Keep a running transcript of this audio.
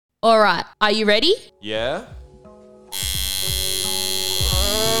All right, are you ready? Yeah.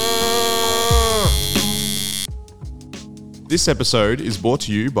 This episode is brought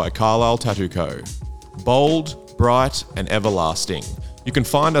to you by Carlisle Tattoo Co. Bold, bright and everlasting. You can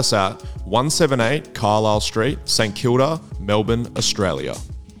find us at 178 Carlisle Street, St Kilda, Melbourne, Australia.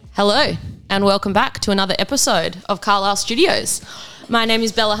 Hello, and welcome back to another episode of Carlisle Studios. My name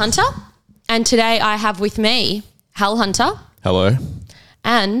is Bella Hunter, and today I have with me Hal Hunter. Hello.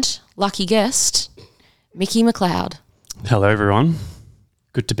 And lucky guest, Micky Macleod. Hello, everyone.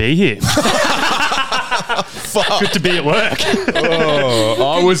 Good to be here. Good to be at work.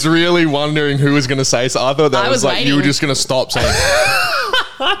 Oh, I was really wondering who was going to say so. I thought that was like waiting. You were just going to stop saying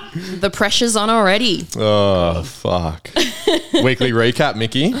The pressure's on already. Oh, fuck. Weekly recap,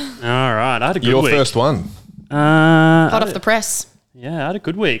 Mickey. All right. I had a good week. Your first one. Hot off the press. Yeah, I had a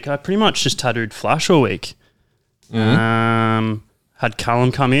good week. I pretty much just tattooed Flash all week. Had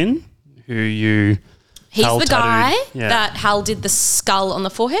Callum come in, He's Hal the guy tattooed. that Hal did the skull on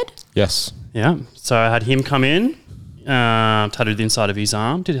the forehead. Yes. Yeah. So I had him come in, tattooed the inside of his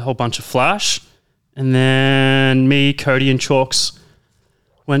arm, did a whole bunch of Flash. And then me, Cody and Chalks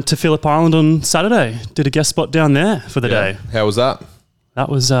went to Phillip Island on Saturday, did a guest spot down there for the day. How was that? That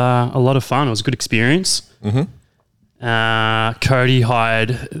was a lot of fun. It was a good experience. Mm-hmm. Cody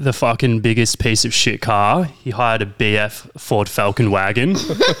hired the fucking biggest piece of shit car. He hired a BF Ford Falcon wagon.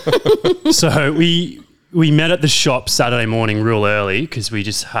 So we met at the shop Saturday morning real early because we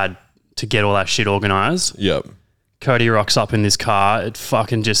just had to get all that shit organised. Yep. Cody rocks up in this car. It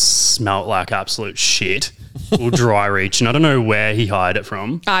fucking just smelt like absolute shit. All dry reach. And I don't know where he hired it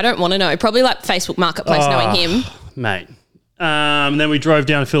from. I don't want to know. Probably like Facebook Marketplace, knowing him. Mate. And then we drove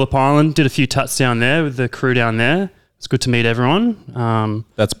down to Phillip Island, did a few tats down there with the crew down there. It's good to meet everyone.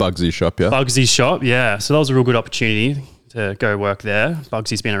 That's Bugsy's shop, yeah? Bugsy's shop, yeah. So that was a real good opportunity to go work there.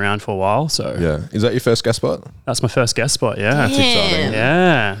 Bugsy's been around for a while, so... Yeah. Is that your first guest spot? That's my first guest spot, yeah. That's exciting.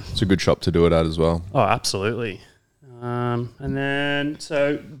 Yeah. It's a good shop to do it at as well. Oh, absolutely. And then,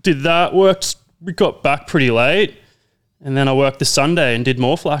 so did that, we got back pretty late. And then I worked the Sunday and did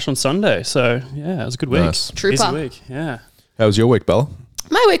more Flash on Sunday. So, yeah, it was a good week. Nice. Trooper. Busy week, yeah. How was your week, Bella?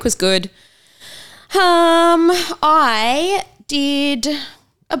 My week was good. I did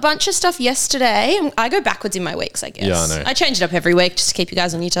a bunch of stuff yesterday. I go backwards in my weeks, I guess. Yeah, I know. I change it up every week just to keep you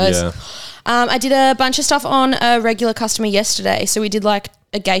guys on your toes. Yeah. I did a bunch of stuff on a regular customer yesterday. So we did like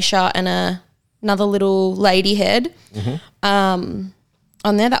a geisha and another little lady head on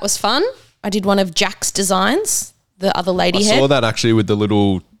there. That was fun. I did one of Jack's designs, the other lady head. I saw that actually with the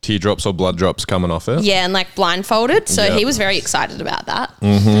little teardrops or blood drops coming off it. Yeah, and like blindfolded. So Yep. he was very excited about that.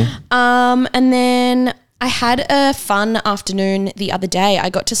 And then I had a fun afternoon the other day. I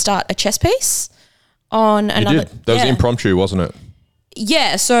got to start a chess piece on another. You did. That was impromptu, wasn't it?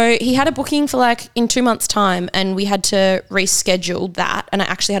 Yeah, so he had a booking for like in 2 months' time and we had to reschedule that, and I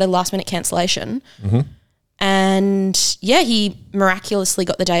actually had a last minute cancellation. And yeah, he miraculously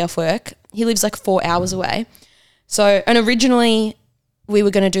got the day off work. He lives like 4 hours away. So, and originally we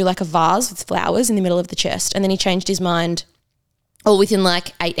were going to do like a vase with flowers in the middle of the chest, and then he changed his mind all within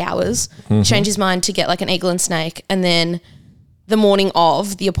like 8 hours. He changed his mind to get like an eagle and snake, and then the morning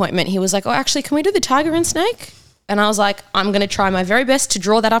of the appointment he was like, oh, actually, can we do the tiger and snake? And I was like, I'm going to try my very best to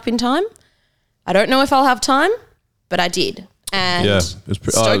draw that up in time. I don't know if I'll have time, but I did. And Yeah. It was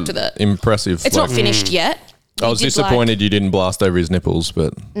stoked with it. Impressive. It's not finished yet. I was disappointed you didn't blast over his nipples,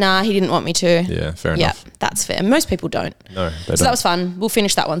 but... Nah, he didn't want me to. Yeah, fair Yeah, enough. that's fair. Most people don't. No, they don't. So that was fun. We'll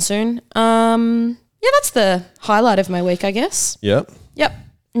finish that one soon. Yeah, that's the highlight of my week, I guess. Yep. Yep.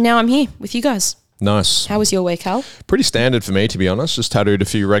 Now I'm here with you guys. Nice. How was your week, Hal? Pretty standard for me, to be honest. Just tattooed a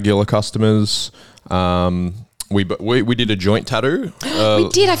few regular customers. We did a joint tattoo. We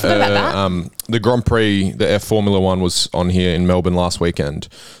did. I forgot about that. The Grand Prix, the F Formula One was on here in Melbourne last weekend.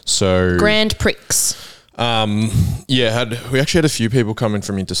 So Grand Prix. we actually had a few people coming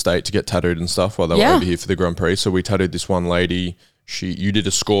from interstate to get tattooed and stuff while they were over here for the Grand Prix. So we tattooed this one lady. You did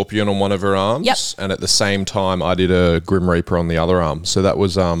a scorpion on one of her arms. Yep. And at the same time, I did a Grim Reaper on the other arm. So that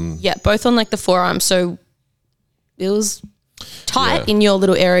was... Yeah, both on like the forearm. So it was tight in your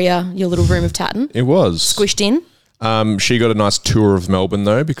little area, your little room of tatting. It was. Squished in. She got a nice tour of Melbourne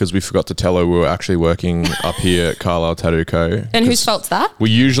though, because we forgot to tell her we were actually working up here at Carlisle Tattoo Co. And whose fault's that? We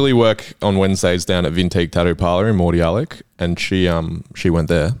usually work on Wednesdays down at Vintage Tattoo Parlour in Mordialloc, and she went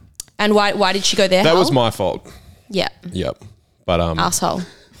there. And why did she go there, That Hal? was my fault. Yeah. Yep. But Asshole.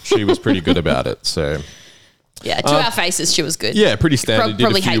 she was pretty good about it. So Yeah, to our faces, she was good. yeah, pretty standard. Did a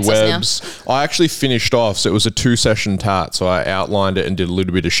Probably few hates us now. webs. I actually finished off, so it was a 2-session tat. So I outlined it and did a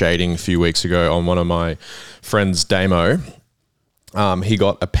little bit of shading a few weeks ago on one of my friend's demo. he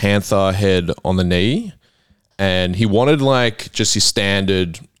got a panther head on the knee, and he wanted like just your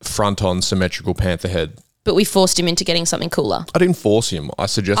standard front-on symmetrical panther head. But we forced him into getting something cooler. I didn't force him. I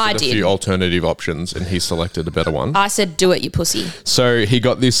suggested I a did. few alternative options, and he selected a better one. I said, do it, you pussy. So he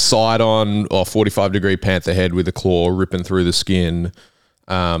got this side-on 45-degree panther head with a claw ripping through the skin.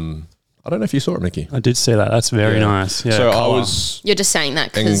 I don't know if you saw it, Mickey. I did see that. That's very nice. Yeah, so colour. I was... You're just saying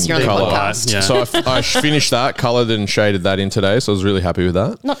that because you're on the colour. podcast. Yeah. So I finished that, coloured and shaded that in today, so I was really happy with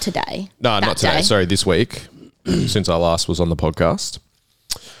that. Not today. No, That not today. day. Sorry, this week, since I last was on the podcast.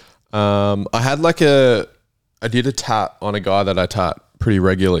 I had I did a tat on a guy that I tat pretty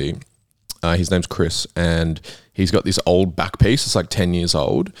regularly. His name's Chris, and he's got this old back piece. It's like 10 years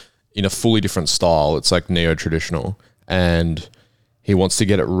old in a fully different style. It's like neo-traditional, and he wants to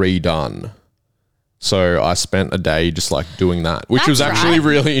get it redone. So I spent a day just like doing that, which was That's actually right.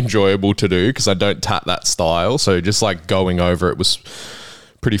 really enjoyable to do because I don't tat that style. So just like going over it was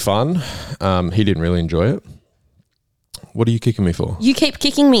pretty fun. He didn't really enjoy it. What are you kicking me for? You keep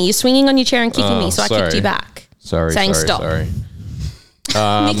kicking me. You're swinging on your chair and kicking me, so I sorry. kicked you back. Sorry, Saying sorry, stop. sorry.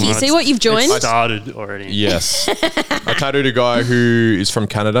 Mickey, see what you've joined? It started already. Yes. I tattooed a guy who is from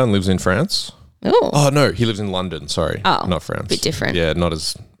Canada and lives in France. Ooh. Oh, no, he lives in London. Sorry. Oh, not France. bit different. Yeah, not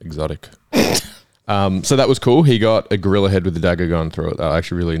as exotic. So that was cool. He got a gorilla head with a dagger going through it. I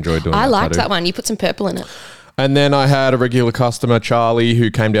actually really enjoyed doing that. I liked tattoo. that one. You put some purple in it. And then I had a regular customer, Charlie, who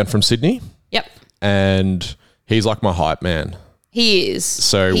came down from Sydney, Yep. and he's like my hype man. He is.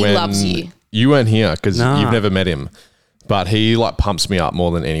 So he when loves you. you weren't here because Nah. you've never met him, but he like pumps me up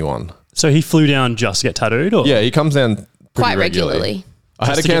more than anyone. So he flew down just to get tattooed? Or? Yeah, he comes down pretty Quite regularly. I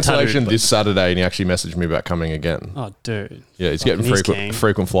had a Just to get cancellation tattooed, this Saturday, and he actually messaged me about coming again. Oh, dude. Yeah, he's getting Fucking he's king.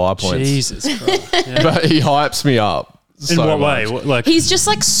 frequent flyer points. Jesus Christ. Yeah. But he hypes me up. In so what way? much. What, like, He's just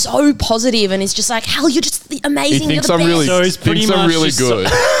like so positive and he's just like, Hal, you're just amazing. He You're thinks the I'm best. really, So he's pretty thinks I'm much really just- good.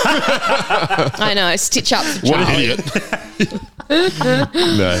 I know. Stitch up for What an Charlie. idiot.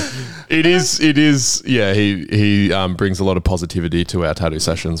 No, it is. Yeah, he brings a lot of positivity to our tattoo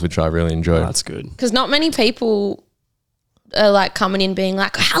sessions, which I really enjoy. that's good. Because not many people are like coming in being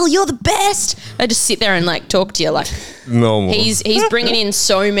like, Hal, you're the best. I just sit there and like talk to you. Like Normal. he's bringing in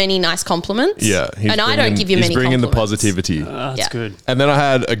so many nice compliments. yeah, and I don't give you many He's bringing the compliments. positivity. That's Yeah. good. And then I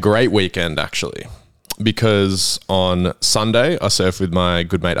had a great weekend actually, because on Sunday I surfed with my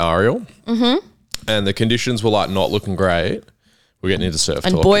good mate Ariel, and the conditions were like not looking great. We're getting into surf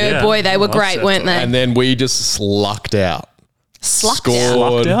And talk. boy, Yeah. oh boy, they were Love great, surf weren't talk. they? And then we just lucked out. Slucked Score. out.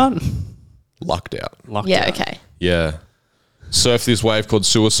 Locked out? Lucked out. Locked Yeah, out. okay. Yeah. Surfed this wave called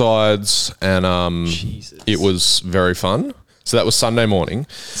Suicides, and Jesus. it was very fun. So that was Sunday morning.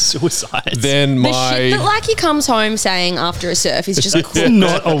 Suicides. Then The my shit that like he comes home saying after a surf is just That's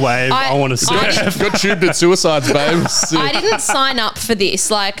not a wave I want to I- surf. got tubed at Suicides, babe. I didn't sign up for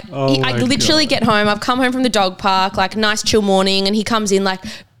this. Like, Oh I my literally get home. I've come home from the dog park, like nice chill morning, and he comes in like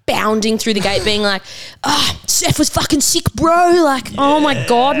bounding through the gate, being like, "Oh, surf was fucking sick, bro!" Like, oh my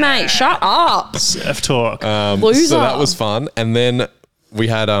god, mate, shut up, Surf talk. loser. So that was fun. And then we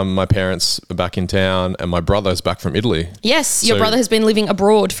had my parents back in town, and my brother's back from Italy. Yes, your So- brother has been living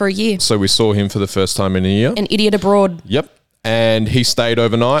abroad for a year. So we saw him for the first time in a year. An idiot abroad. Yep. And he stayed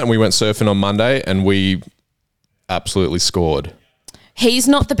overnight, and we went surfing on Monday, and we absolutely scored. He's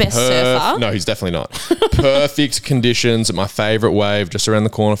not the best surfer. No, he's definitely not. Perfect conditions at my favourite wave, just around the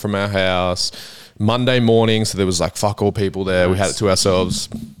corner from our house. Monday morning, so there was like fuck all people there. We had it to ourselves.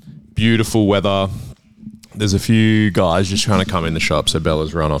 Beautiful weather. There's a few guys just trying to come in the shop, so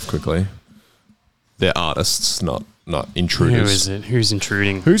Bella's run off quickly. They're artists, not intruders. Who is it? Who's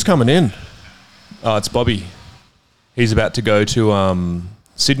intruding? Who's coming in? Oh, it's Bobby. He's about to go to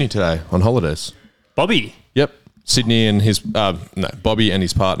Sydney today on holidays. Bobby. Yep. Sydney and his Bobby and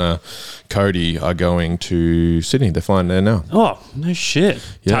his partner Cody are going to Sydney. They're flying there now. Oh, no shit.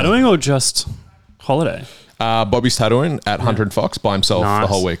 Yeah. Tattooing or just holiday? Bobby's tattooing at Hunter and Fox by himself Nice. the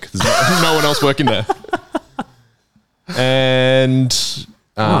whole week. There's no one else working there. And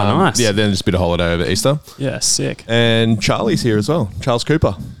nice. yeah, then just a bit of holiday over Easter. Yeah, sick. And Charlie's here as well. Charles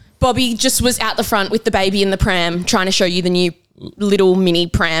Cooper. Bobby just was out the front with the baby in the pram, trying to show you the new little mini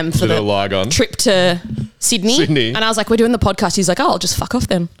pram for Little the Lygon. trip to Sydney. Sydney. And I was like, we're doing the podcast. He's like, oh, I'll just fuck off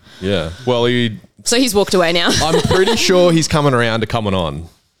then. Yeah. Well, So he's walked away now. I'm pretty sure he's coming around to coming on.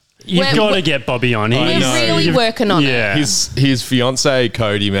 You've We're- got to get Bobby on. I We're know. really working on it. Yeah. His fiance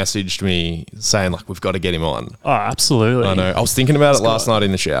Cody messaged me saying like we've got to get him on. Oh, absolutely. I know. I was thinking about it last night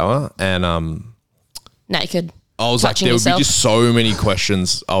in the shower, and Naked. I was like, touching there would yourself. be just so many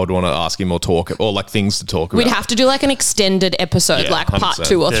questions I would want to ask him or talk, or like things to talk about. We'd have to do like an extended episode, Yeah, like part 100%.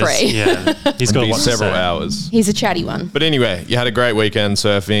 2 or 3. Yeah, he's got It'd be a lot to several say. hours. He's a chatty one. But anyway, you had a great weekend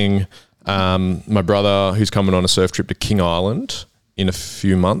surfing. My brother, who's coming on a surf trip to King Island in a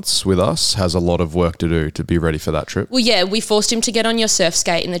few months with us, has a lot of work to do to be ready for that trip. Well, yeah, we forced him to get on your surf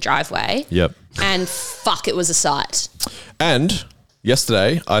skate in the driveway. Yep. And fuck, it was a sight. And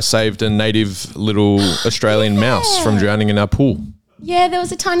yesterday, I saved a native little Australian mouse from drowning in our pool. Yeah, there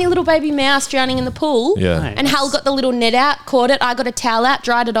was a tiny little baby mouse drowning in the pool. Yeah. Nice. And Hal got the little net out, caught it. I got a towel out,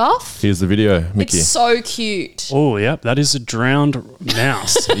 dried it off. Here's the video, Mickey. It's so cute. Oh, yep, that is a drowned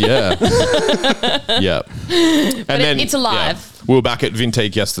mouse. Yeah. Yeah. And But it's alive. yeah, we were back at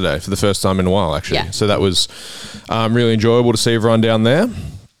Vintique yesterday for the first time in a while, actually. Yeah. So that was really enjoyable to see everyone down there.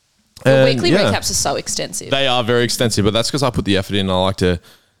 The And, weekly yeah, recaps are so extensive. They are very extensive, but that's because I put the effort in. I like to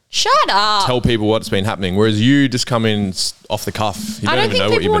Shut up. tell people what's been happening, whereas you just come in off the cuff. You I don't even know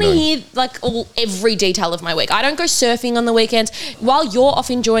think what people you've want been to doing. hear like every detail of my week. I don't go surfing on the weekends. While you're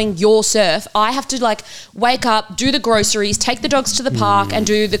off enjoying your surf, I have to like wake up, do the groceries, take the dogs to the park and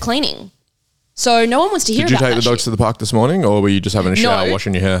do the cleaning. So no one wants to hear Did you about take that the dogs shit. to the park this morning, or were you just having a shower, No.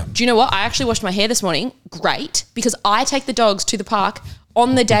 washing your hair? Do you know what? I actually washed my hair this morning. Great. Because I take the dogs to the park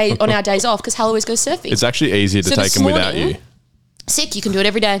on our days off because Hal always goes surfing. It's actually easier to So take this them without morning- you. Sick, you can do it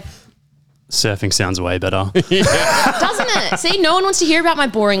every day. Surfing sounds way better. Doesn't it? See, no one wants to hear about my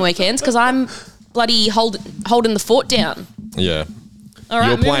boring weekends because I'm bloody holding the fort down. Yeah. All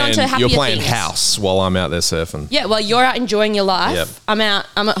right, moving on to happier you're playing things. house while I'm out there surfing. Yeah, well, you're out enjoying your life. Yep. I'm at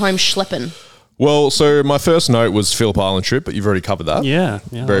home schlepping. Well, so my first note was Phillip Island trip, but you've already covered that. Yeah.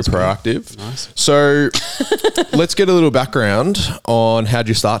 Very that's good. proactive. Nice. So let's get a little background on how'd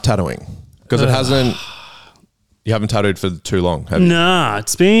you start tattooing? Because you haven't tattooed for too long, have you? Nah,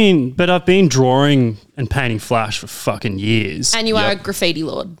 I've been drawing and painting flash for fucking years. And you are a Yep. graffiti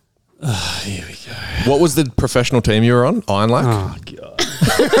lord. Here we go. What was the professional team you were on? Iron Lac? Oh, God.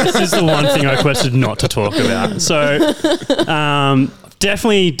 This is the one thing I requested not to talk about. So,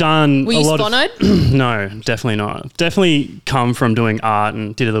 definitely done Were a you lot sponoed? of... No, definitely not. Definitely come from doing art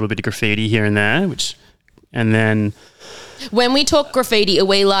and did a little bit of graffiti here and there, and then... When we talk graffiti, are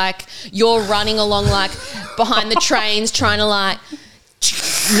we like, you're running along like behind the trains trying to like...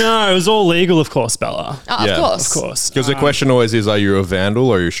 No, it was all legal, of course, Bella. Oh, Yeah. of course. Of course. Because the question always is, are you a vandal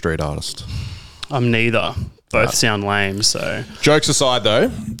or are you a street artist? I'm neither. Both sound lame, so... Jokes aside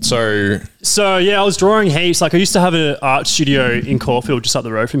though, So, yeah, I was drawing heaps. Like, I used to have an art studio in Caulfield just up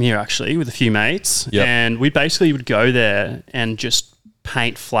the road from here, actually, with a few mates. Yep. And we basically would go there and just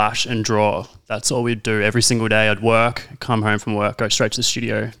paint, flash, and draw. That's all we'd do every single day. I'd work, come home from work, go straight to the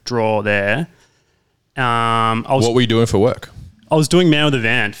studio, draw there. what were you doing for work? I was doing man with a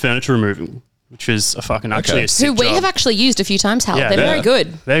van, furniture removing, which is a fucking actually a sick Who we job. have actually used a few times, Hal. Yeah, They're very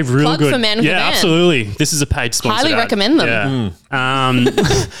good. They're really Plug good. for Man with a Yeah, Van. absolutely. This is a paid sponsor. Highly ad. recommend them.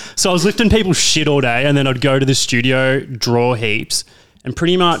 Yeah. So I was lifting people's shit all day, and then I'd go to the studio, draw heaps, and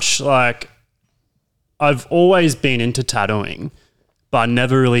pretty much like I've always been into tattooing, but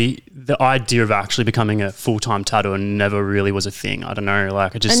never really the idea of actually becoming a full-time tattooer never really was a thing. I don't know,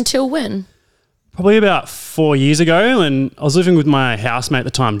 like I just Until when? probably about 4 years ago, and I was living with my housemate at the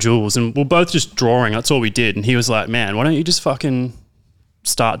time, Jules, and we're both just drawing. That's all we did. And he was like, man, why don't you just fucking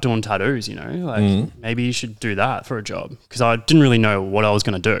start doing tattoos, you know? Like maybe you should do that for a job. Because I didn't really know what I was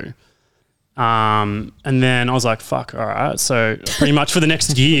going to do. And then I was like, fuck, all right. So pretty much for the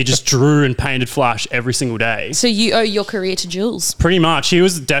next year, just drew and painted flash every single day. So you owe your career to Jules. Pretty much. He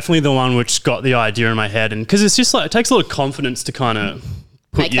was definitely the one which got the idea in my head. And because it's just like, it takes a lot of confidence to kind of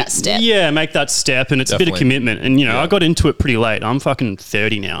Make that step. Yeah, make that step. And it's a bit of Definitely. commitment. And, you know, I got into it pretty late. I'm fucking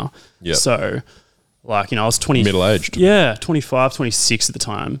 30 now. Yep. So, like, you know, I was 20. Middle-aged. Yeah, 25, 26 at the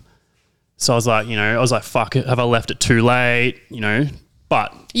time. So I was like, you know, fuck it. Have I left it too late? You know,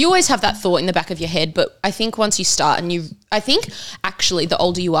 but You always have that thought in the back of your head, but I think once you start I think actually the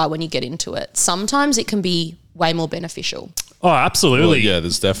older you are when you get into it, sometimes it can be way more beneficial. oh, absolutely. Well, yeah,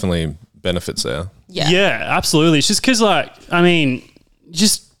 there's definitely benefits there. Yeah. Yeah, absolutely. It's just because, like, I mean,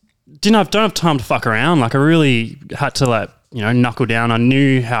 just don't have time to fuck around. Like, I really had to, like, you know, knuckle down. I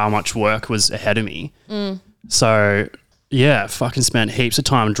knew how much work was ahead of me. So, yeah, fucking spent heaps of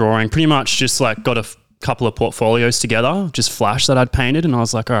time drawing. Pretty much just, like, got a couple of portfolios together, just flash that I'd painted. And I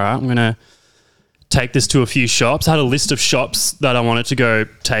was like, all right, I'm going to take this to a few shops. I had a list of shops that I wanted to go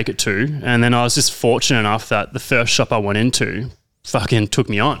take it to. And then I was just fortunate enough that the first shop I went into fucking took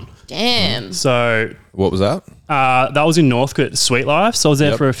me on. Damn. So What was that? that was in Northcote, Sweet Life. So I was there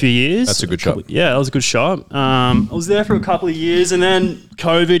Yep. for a few years. That's a good shop. Yeah, that was a good shop. I was there for a couple of years, and then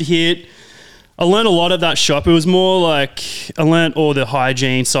COVID hit. I learned a lot at that shop. It was more like I learned all the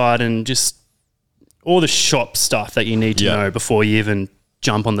hygiene side and just all the shop stuff that you need to know before you even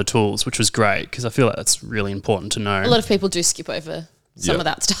jump on the tools, which was great because I feel like that's really important to know. A lot of people do skip over some of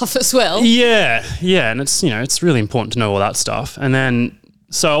that stuff as well. Yeah, and it's, it's really important to know all that stuff. And then,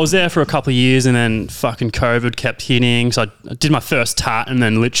 so I was there for a couple of years and then fucking COVID kept hitting. So I did my first tat and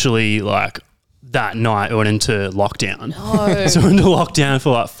then literally like that night I went into lockdown. No. So I went into lockdown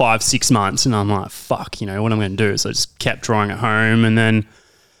for like 5-6 months and I'm like, fuck, what am I going to do? So I just kept drawing at home and then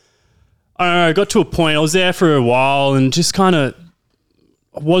I don't know, I got to a point, I was there for a while and just kind of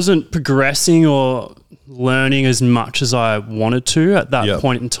wasn't progressing or learning as much as I wanted to at that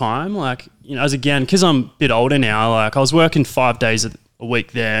point in time. Like, as again, because I'm a bit older now, like I was working 5 days a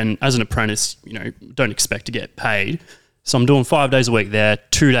week there and as an apprentice, don't expect to get paid. So I'm doing 5 days a week there,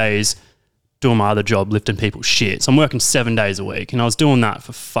 2 days doing my other job, lifting people's shit. So I'm working 7 days a week and I was doing that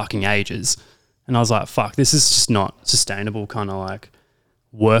for fucking ages. And I was like, fuck, this is just not sustainable, kind of like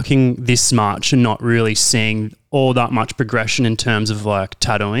working this much and not really seeing all that much progression in terms of like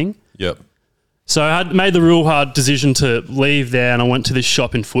tattooing. Yep. So I had made the real hard decision to leave there and I went to this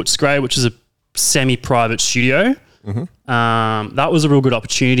shop in Footscray, which is a semi-private studio. That was a real good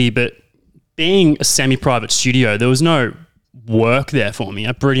opportunity, but being a semi-private studio, there was no work there for me.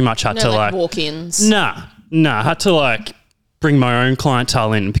 I pretty much had to like walk-ins. Nah, I had to like bring my own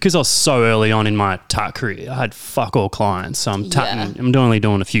clientele in because I was so early on in my tat career. I had fuck all clients. So I'm tatting, I'm only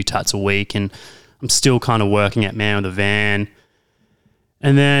doing a few tats a week and I'm still kind of working at Man with a Van.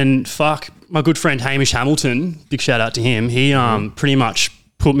 And then my good friend Hamish Hamilton, big shout out to him. He pretty much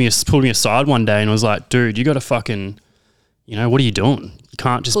pulled me aside one day and was like, dude, you got to fucking, what are you doing? You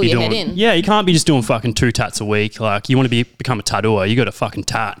can't just be doing, you can't be just doing fucking 2 tats a week. Like you want to become a tattooer, you got to fucking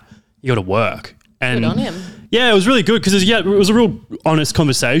tat. You got to work. And good on him. Yeah, it was really good because it was a real honest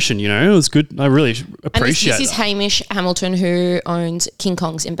conversation, It was good. I really appreciate it. This is Hamish Hamilton who owns King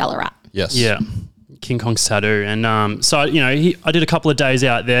Kong's in Ballarat. Yes. Yeah. King Kong's tattoo. And so, I did a couple of days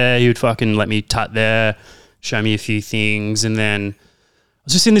out there. He would fucking let me tat there, show me a few things. And then I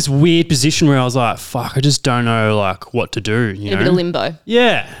was just in this weird position where I was like, fuck, I just don't know like what to do. In a bit of limbo.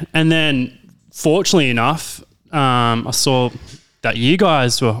 Yeah. And then fortunately enough, I saw that you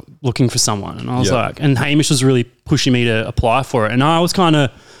guys were looking for someone and I was like, and Hamish was really pushing me to apply for it. And I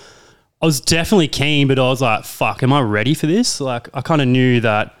was definitely keen, but I was like, fuck, am I ready for this? Like I kind of knew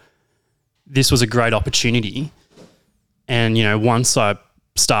that this was a great opportunity. And, once I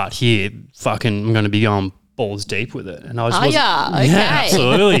start here, fucking I'm going to be going balls deep with it. And I was okay. Yeah,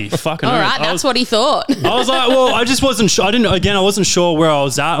 absolutely. Fucking all right, that's what he thought. I was like, well, I just wasn't sure. I wasn't sure where I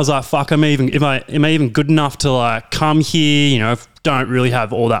was at. I was like, fuck, am I even good enough to like come here? I don't really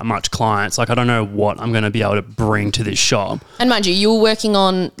have all that much clients. Like, I don't know what I'm going to be able to bring to this shop. And mind you were working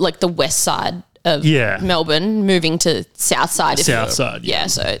on like the west side of Melbourne, moving to south side. Yeah,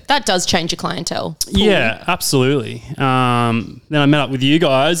 so that does change your clientele. Cool. Yeah, absolutely. Then I met up with you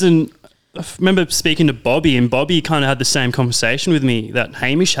guys and I remember speaking to Bobby and Bobby kind of had the same conversation with me that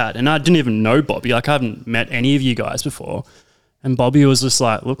Hamish had and I didn't even know Bobby. Like I haven't met any of you guys before. And Bobby was just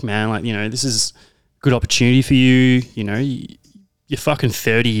like, look, man, like, this is a good opportunity for you. You're fucking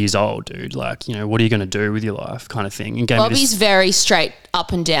 30 years old, dude. Like, what are you going to do with your life kind of thing. And Bobby's very straight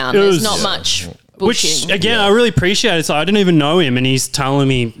up and down. There's not much bullshitting. Which, again, I really appreciate it. So I didn't even know him and he's telling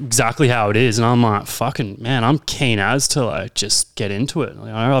me exactly how it is. And I'm like, fucking, man, I'm keen as to like just get into it.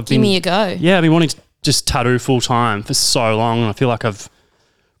 Give me a go. Yeah, I've been wanting to just tattoo full time for so long. And I feel like I've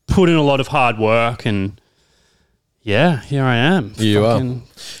put in a lot of hard work and yeah, here I am. You are.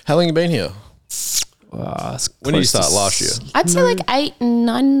 How long have you been here? When did you start last year? I'd say like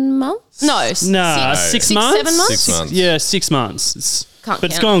 8-9 months. No, 6 months. 6, 7 months. 6 months. Yeah, 6 months. Can't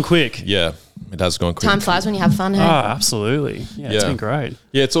it's count. gone quick. Yeah, it has gone quick. Time flies when you have fun, hey? Oh, absolutely. Yeah, it's been great.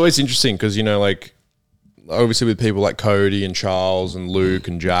 Yeah, it's always interesting because, like, obviously with people like Cody and Charles and Luke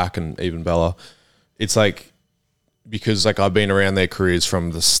and Jack and even Bella, it's like, because like I've been around their careers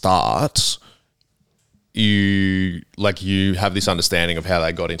from the start, you have this understanding of how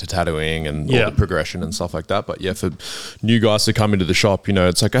they got into tattooing and all the progression and stuff like that. But yeah, for new guys to come into the shop,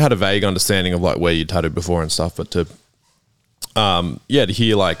 it's like I had a vague understanding of like where you tattooed before and stuff, but to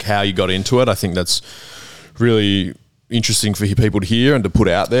hear like how you got into it, I think that's really interesting for people to hear and to put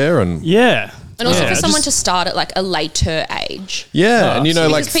out there. And and also for someone to start at like a later age. Yeah, and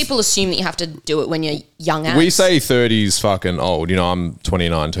because people assume that you have to do it when you're young. We say 30 is fucking old. I'm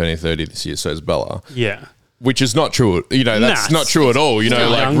 29, turning 30 this year, so is Bella. Yeah. Which is not true. That's not true at all.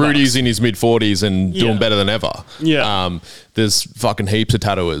 Like Rudy's in his mid-40s and doing better than ever. Yeah. There's fucking heaps of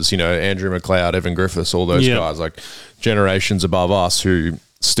tattooers, Andrew Macleod, Evan Griffiths, all those guys, like generations above us who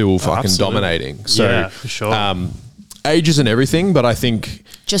still fucking absolutely. dominating. So Yeah, for sure. age isn't everything, but I think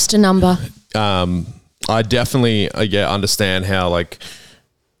Just a number. I definitely understand how like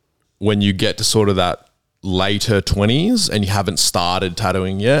when you get to sort of that later 20s and you haven't started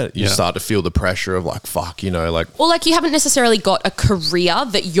tattooing yet, you start to feel the pressure of like, fuck, you know, like... Or like you haven't necessarily got a career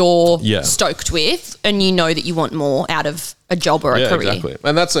that you're Yeah. stoked with and you know that you want more out of a job or a career. Exactly.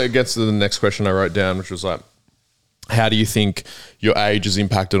 And that's it gets to the next question I wrote down, which was like, how do you think your age has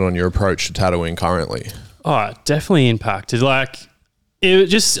impacted on your approach to tattooing currently? Oh, it definitely impacted. Like, it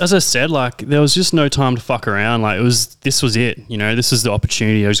just, as I said, like, there was just no time to fuck around. Like, this was it. You know, this is the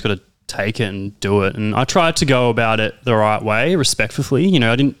opportunity. I just got to take it and do it. And I tried to go about it the right way, respectfully. You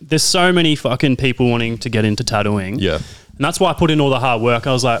know, there's so many fucking people wanting to get into tattooing. Yeah. And that's why I put in all the hard work.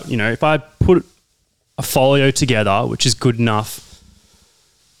 I was like, you know, if I put a folio together, which is good enough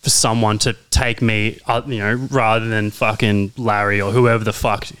for someone to take me, you know, rather than fucking Larry or whoever the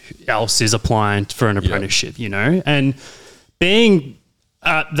fuck else is applying for an apprenticeship, you know? And being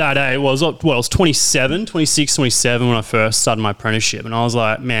at that age, I was 26, 27 when I first started my apprenticeship. And I was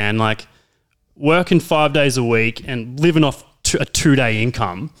like, man, like working 5 days a week and living off a 2-day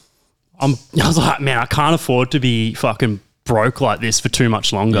income, I was like, man, I can't afford to be fucking broke like this for too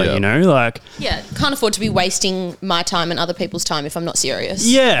much longer, you know? Like, Yeah, can't afford to be wasting my time and other people's time if I'm not serious.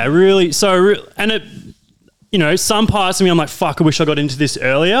 yeah, really. So, and it, you know, some parts of me, I'm like, fuck, I wish I got into this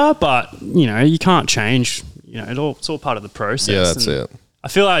earlier, but, you know, you can't change, you know, it's all part of the process. Yeah, that's And it. I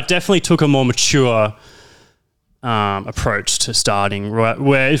feel like I definitely took a more mature approach to starting, right?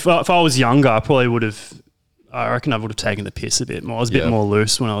 Where if I was younger, I reckon I would have taken the piss a bit more. I was a bit more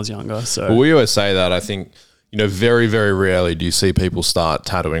loose when I was younger. So Well, we always say that. I think, you know, very, very rarely do you see people start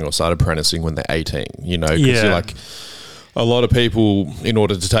tattooing or start apprenticing when they're 18, you know, because you're like, a lot of people, in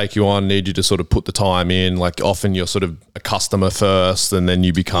order to take you on, need you to sort of put the time in. Like often you're sort of a customer first and then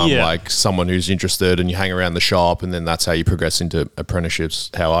you become like someone who's interested and you hang around the shop and then that's how you progress into apprenticeships,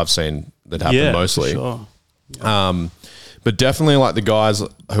 how I've seen that happen mostly. For sure. But definitely like the guys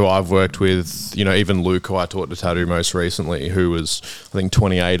who I've worked with, you know, even Luke, who I taught to tattoo most recently, who was, I think,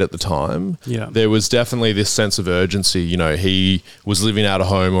 28 at the time. Yeah. There was definitely this sense of urgency. You know, he was living out of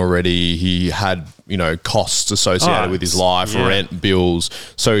home already. He had, you know, costs associated with his life, rent, bills.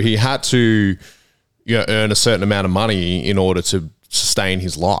 So he had to, you know, earn a certain amount of money in order to sustain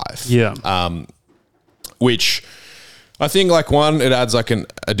his life. Yeah. Which I think, like, one, it adds like an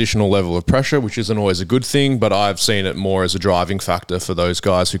additional level of pressure, which isn't always a good thing, but I've seen it more as a driving factor for those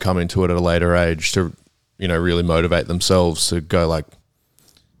guys who come into it at a later age to, you know, really motivate themselves to go like,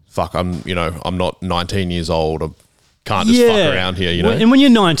 fuck, I'm not 19 years old. I can't just fuck around here, you know? And when you're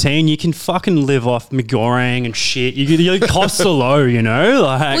 19, you can fucking live off McGorang and shit. Your costs are low, you know?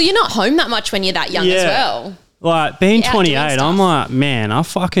 Like, Well, you're not home that much when you're that young as well. Like being You're out doing 28, stuff. I'm like, man,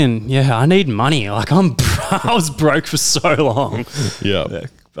 I need money. Like I was broke for so long. Yeah.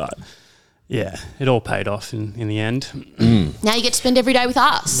 But yeah, it all paid off in the end. Now you get to spend every day with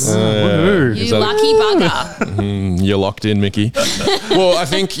us. Woohoo. You lucky bugger. You're locked in, Mickey. Well, I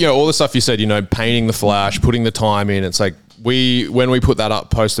think, you know, all the stuff you said, you know, painting the flash, putting the time in, it's like when we put that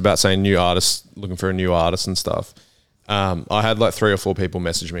up, post about saying new artists, looking for a new artist and stuff, I had like 3 or 4 people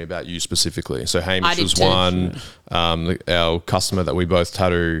message me about you specifically. So Hamish was too. one, our customer that we both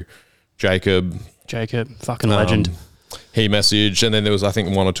tattoo, Jacob, fucking legend. he messaged, and then there was, I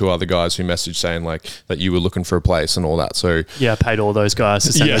think, 1 or 2 other guys who messaged saying like that you were looking for a place and all that. So Yeah, I paid all those guys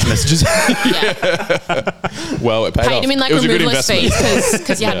to send those messages. well, it paid off. Paid him in like It was a good removalist investment. fees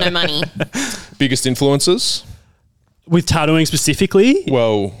because you had no money. Biggest influences? With tattooing specifically?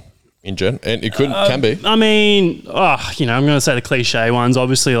 Well, in gen, and it can be. I mean, you know, I'm going to say the cliche ones.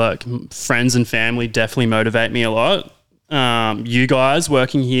 Obviously, like friends and family definitely motivate me a lot. You guys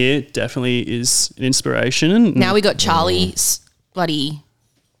working here definitely is an inspiration. Now we got Charlie's bloody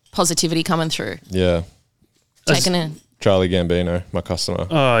positivity coming through. Yeah, Taking a Charlie Gambino, my customer,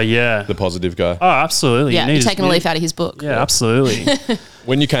 Oh, yeah. the positive guy. Oh, absolutely. you're taking a leaf out of his book. Yeah, absolutely.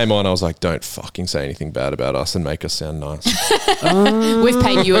 When you came on, I was like, don't fucking say anything bad about us and make us sound nice. We've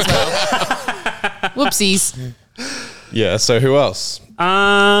paid you as well. Whoopsies. Yeah, so who else?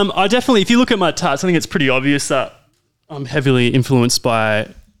 I definitely, if you look at my tats, I think it's pretty obvious that I'm heavily influenced by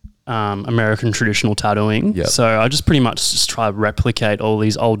American traditional tattooing. Yep. So I just pretty much just try to replicate all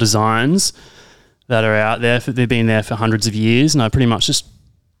these old designs that are out there. They've been there for hundreds of years, and I pretty much just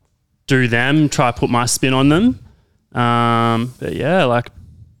do them, try to put my spin on them. But yeah, like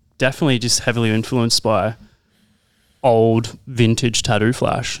definitely just heavily influenced by old vintage tattoo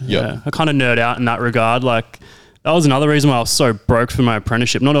flash. Yep. Yeah, I kind of nerd out in that regard. Like that was another reason why I was so broke for my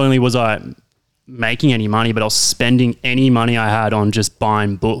apprenticeship. Not only was I making any money, but I was spending any money I had on just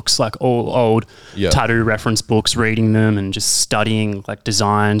buying books, like all old tattoo reference books, reading them and just studying like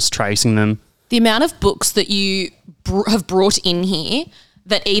designs, tracing them. The amount of books that you have brought in here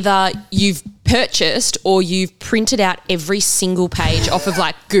that either you've purchased or you've printed out every single page off of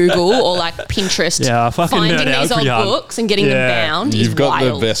like Google or like Pinterest. Yeah, I fucking finding nerd out these old pretty hard. books and getting them bound. You've got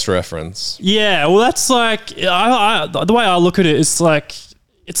wild. the best reference. Yeah, well, that's like the way I look at it is like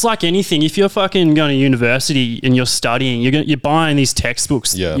it's like anything. If you're fucking going to university and you're studying, you're buying these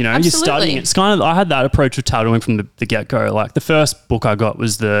textbooks. Yeah. You know, Absolutely. you're studying. It's kind of I had that approach with tattooing from the get go. Like the first book I got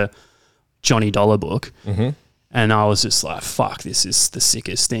was the Johnny Dollar book. Mm-hmm. And I was just like, fuck, this is the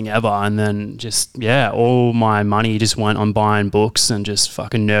sickest thing ever. And then just, all my money just went on buying books and just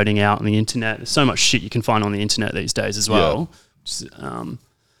fucking nerding out on the internet. There's so much shit you can find on the internet these days as well. Just,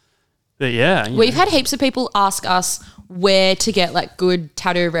 but yeah. We've had heaps of people ask us where to get like good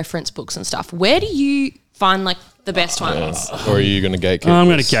tattoo reference books and stuff. Where do you find like the best ones? Or are you going to gatekeep I'm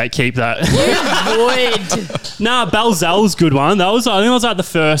going to this? gatekeep that. Would. Nah, Belzell's good one. I think it was like the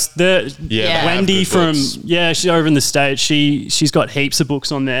first. Yeah. Wendy from books. she's over in the States. She's got heaps of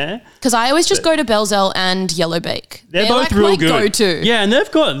books on there. Because I always just go to Belzell and Yellowbeak. They're both like real my good. go-to. Yeah, and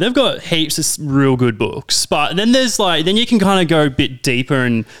they've got heaps of real good books. But then there's then you can kind of go a bit deeper,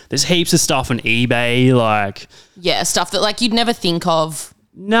 and there's heaps of stuff on eBay like. Yeah, stuff that like you'd never think of.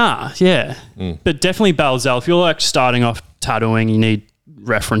 Nah, yeah. But definitely Belzell. If you're like starting off tattooing, you need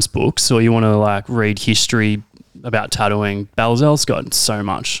reference books or you want to like read history about tattooing, Belzell's got so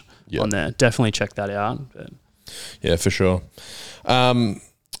much on there. Definitely check that out. But. Yeah, for sure.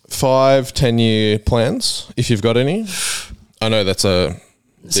 5-10-year plans, if you've got any. I know that's a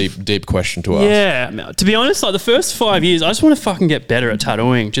deep question to ask. Yeah, to be honest, like the first 5 years, I just want to fucking get better at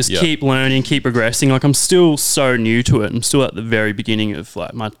tattooing. Just keep learning, keep progressing. Like I'm still so new to it. I'm still at the very beginning of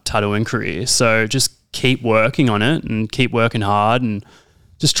like my tattooing career. So just keep working on it and keep working hard and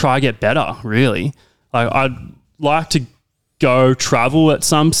just try to get better, really. Like I'd like to go travel at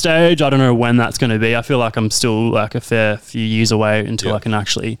some stage. I don't know when that's going to be. I feel like I'm still like a fair few years away until I can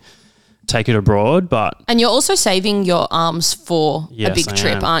actually take it abroad, but And you're also saving your arms for a big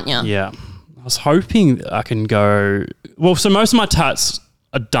trip, aren't you? Yeah. I was hoping I can go. Well, so most of my tats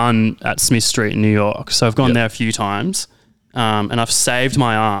are done at Smith Street in New York. So I've gone there a few times. And I've saved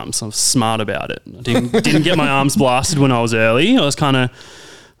my arms. I'm smart about it. I didn't get my arms blasted when I was early. I was kind of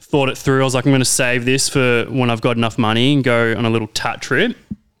thought it through. I was like, I'm going to save this for when I've got enough money and go on a little tat trip.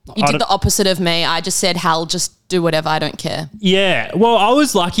 You did the opposite of me. I just said, Hal, just do whatever. I don't care. Yeah. Well, I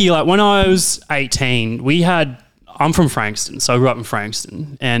was lucky. Like when I was 18, I'm from Frankston. So I grew up in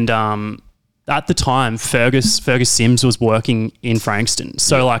Frankston. And at the time, Fergus Sims was working in Frankston.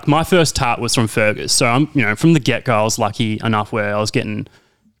 So like my first tat was from Fergus. So I'm, from the get-go, I was lucky enough where I was getting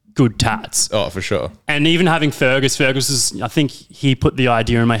good tats. Oh, for sure. And even having Fergus I think he put the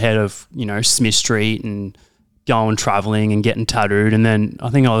idea in my head of, Smith Street and going traveling and getting tattooed. And then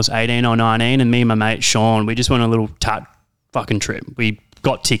I think I was 18 or 19 and me and my mate Sean, we just went on a little tat fucking trip. We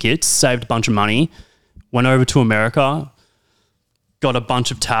got tickets, saved a bunch of money, went over to America, got a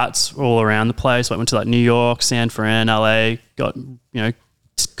bunch of tats all around the place. Like went to like New York, San Fran, LA, got,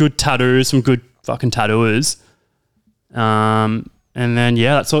 good tattoos, some good fucking tattooers. And then,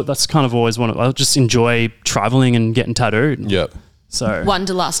 that's kind of always I just enjoy traveling and getting tattooed. Yep. So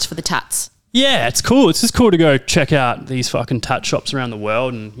Wanderlust for the tats. yeah, it's cool. It's just cool to go check out these fucking tat shops around the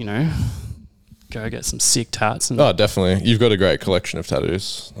world and, go get some sick tats. And Oh, definitely. You've got a great collection of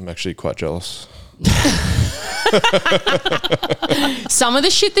tattoos. I'm actually quite jealous. Some of the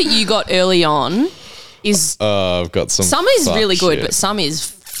shit that you got early on is I've got some is fuck really good, shit. but some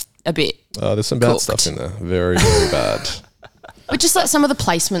is a bit. There's some bad cooked. stuff in there. Very, very bad. But just like some of the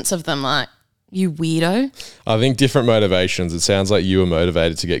placements of them, like, you weirdo. I think different motivations. It sounds like you were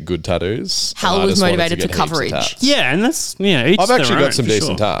motivated to get good tattoos. Hal and I was just wanted to motivated get for heaps of coverage. tats. yeah, and that's, each I've their actually own, got some for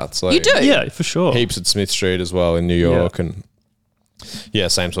decent sure. tats. Like You do? Yeah, for sure. Heaps at Smith Street as well in New York. And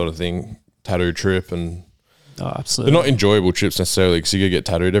same sort of thing. Tattoo trip. And Oh, they're absolutely. not enjoyable trips necessarily because you gotta get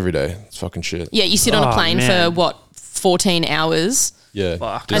tattooed every day. It's fucking shit. Yeah, you sit on a Oh, plane man. for 14 hours, Yeah.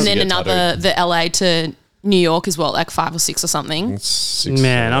 Fuck. just and to then get another tattooed. the LA to New York is what, like 5 or 6 or something. It's 6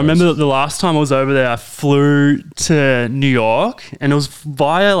 Man, I hours. remember the last time I was over there, I flew to New York and it was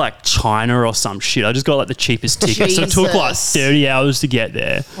via like China or some shit. I just got like the cheapest ticket. So it took like Jesus. 30 hours to get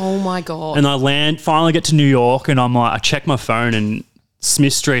there. Oh my god! And I finally get to New York and I'm like, I check my phone and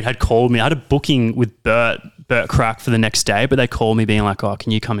Smith Street had called me. I had a booking with Bert Crack for the next day, but they called me being like, oh,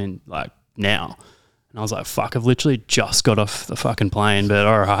 can you come in like now? And I was like, fuck, I've literally just got off the fucking plane, but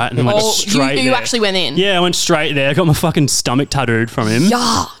all right. And went straight you there. actually went in. Yeah, I went straight there. I got my fucking stomach tattooed from him.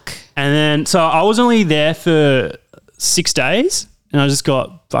 Yuck. And then, so I was only there for 6 days and I just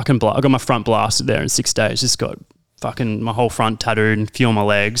got fucking, I got my front blasted there in 6 days. Just got fucking my whole front tattooed and a few on my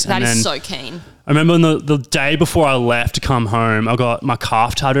legs. That and is then so keen. I remember the day before I left to come home, I got my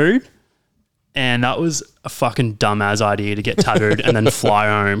calf tattooed. And that was a fucking dumbass idea to get tattooed and then fly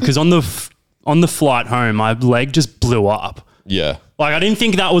home. Because on the flight home, my leg just blew up. Yeah. Like, I didn't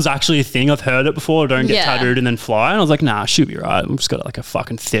think that was actually a thing. I've heard it before. Don't get Yeah. tattooed and then fly. And I was like, nah, should be right. I've just got like a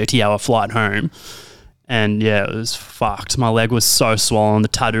fucking 30-hour flight home. And yeah, it was fucked. My leg was so swollen. The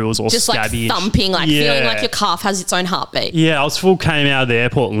tattoo was all Just scabby. like thumping, like feeling like your calf has its own heartbeat. Yeah, I was came out of the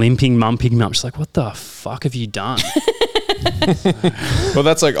airport limping, mum picking me up. She's like, what the fuck have you done? Well,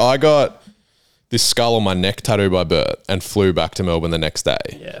 that's like, I got this skull on my neck tattooed by Bert and flew back to Melbourne the next day.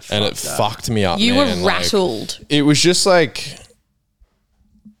 Yeah, and it fucked me up, You man. were rattled. Like, it was just like,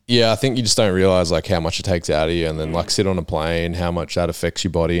 yeah, I think you just don't realize like how much it takes out of you, and then like sit on a plane, how much that affects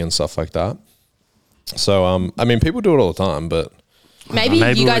your body and stuff like that. So, I mean, people do it all the time, but Maybe you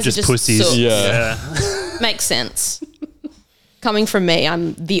we're guys are just pussies. sooks. yeah. Makes sense. Coming from me,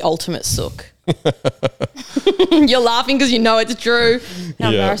 I'm the ultimate sook. You're laughing because you know it's true. How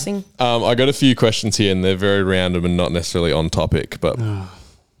embarrassing. I got a few questions here, and they're very random and not necessarily on topic, but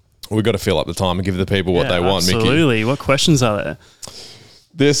we've got to fill up the time and give the people what they want, Mickey. Absolutely. What questions are there?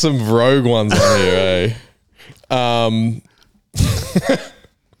 There's some rogue ones on here,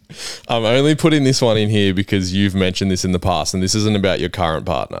 I'm only putting this one in here because you've mentioned this in the past, and this isn't about your current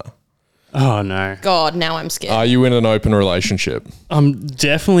partner. Oh, no. God, now I'm scared. Are you in an open relationship? I'm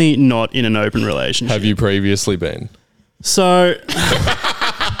definitely not in an open relationship. Have you previously been? So,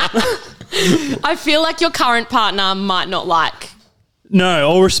 I feel like your current partner might not like. no,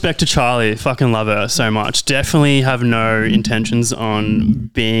 all respect to Charlie. Fucking love her so much. Definitely have no intentions on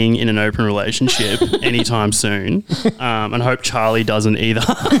being in an open relationship anytime soon. And hope Charlie doesn't either.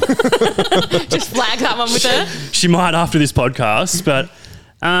 Just flag that one with her. She might after this podcast, but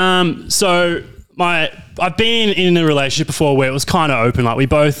so I've been in a relationship before where it was kind of open. Like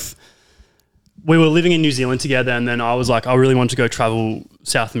we were living in New Zealand together, and then I was like, I really wanted to go travel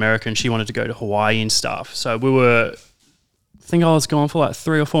South America, and she wanted to go to Hawaii and stuff. So I think I was gone for like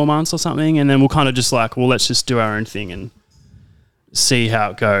 3 or 4 months or something, and then we're kind of just like, well, let's just do our own thing and see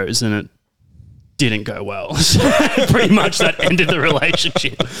how it goes. And it didn't go well. So pretty much that ended the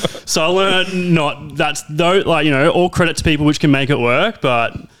relationship. So I learned all credit to people which can make it work,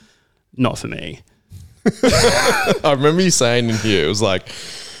 but not for me. I remember you saying in here, it was like,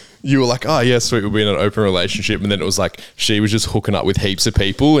 you were like, oh yeah, sweet, we'll be in an open relationship, and then it was like she was just hooking up with heaps of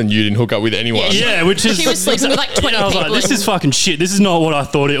people and you didn't hook up with anyone. Yeah, which is... She was sleeping with like 20 I was people. like, this is fucking shit. This is not what I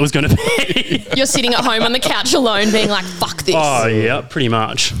thought it was going to be. You're sitting at home on the couch alone being like, fuck this. Oh, yeah, pretty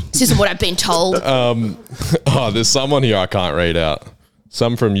much. This isn't what I've been told. There's someone here I can't read out.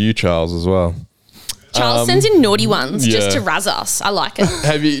 Some from you, Charles, as well. Charles sends in naughty ones just yeah. to razz us. I like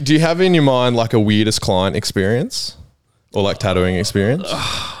it. Do you have in your mind like a weirdest client experience or like tattooing experience?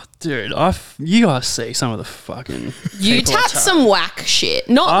 Dude, you guys see some of the fucking... You people I tat some whack shit.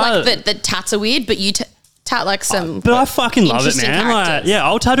 Not like the tats are weird, but you tat like some... But I fucking love it, interesting man. Like, characters. yeah,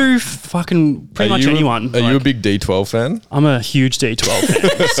 I'll tattoo fucking pretty much anyone. Are you a big D12 fan? I'm a huge D12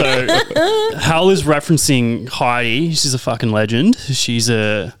 fan. So Hal is referencing Heidi. She's a fucking legend. She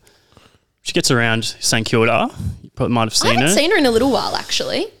gets around St Kilda. You probably might have seen her. I haven't seen her in a little while,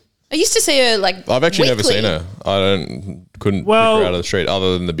 actually. I used to see her like I've actually never weekly. seen her. Couldn't pick her out of the street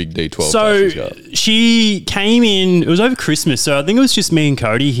other than the big D12 tat she's got. So she came in, it was over Christmas, so I think it was just me and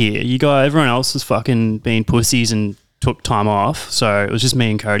Cody here. Everyone else was fucking being pussies and took time off, so it was just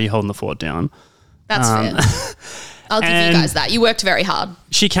me and Cody holding the fort down. That's fair. I'll give you guys that. You worked very hard.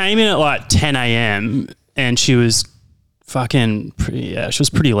 She came in at like 10 a.m. and she was fucking pretty, she was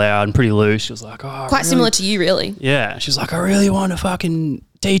pretty loud and pretty loose. She was like, Quite similar to you, really. Yeah, she was like, I really want a fucking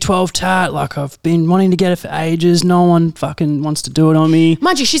D12 tat. Like, I've been wanting to get it for ages. No one fucking wants to do it on me.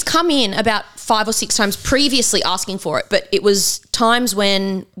 Mind you, she's come in about 5 or 6 times previously asking for it, but it was times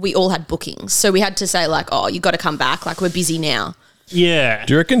when we all had bookings. So we had to say like, oh, you got to come back. Like, we're busy now. Yeah.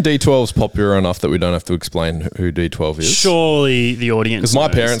 Do you reckon D12's popular enough that we don't have to explain who D12 is? Surely the audience Because my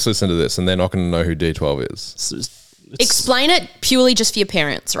knows. parents listen to this and they're not going to know who D12 is. Explain it purely just for your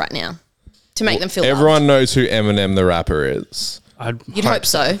parents right now to make them feel Everyone loved. knows who Eminem the rapper is. You'd hope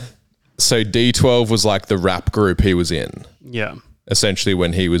so. So D12 was like the rap group he was in. Yeah. Essentially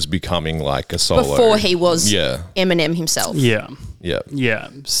when he was becoming like a solo. Before he was Yeah. Eminem himself. Yeah. Yeah. Yeah.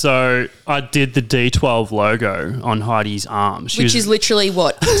 So I did the D12 logo on Heidi's arm. Which is literally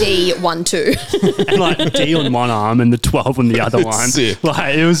what? D12. and like D on one arm and the 12 on the other one. Sick.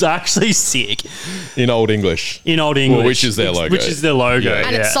 Like, it was actually sick. In Old English. In Old English. Well, which is their logo. Which is their logo,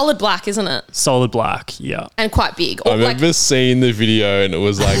 And it's solid black, isn't it? Solid black, yeah. And quite big. I remember seeing the video and it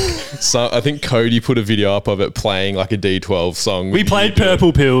was like, I think Cody put a video up of it playing like a D12 song. We played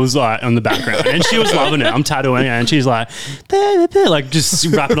Purple Pills like on the background and she was loving it. I'm tattooing her and she's like just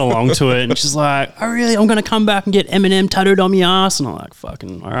rapping along to it and she's like, I'm going to come back and get Eminem tattooed on my ass. And I'm like,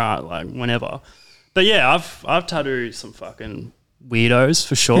 fucking, all right, like whenever. But yeah, I've tattooed some fucking weirdos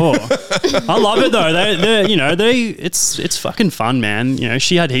for sure. I love it though. It's fucking fun, man. You know,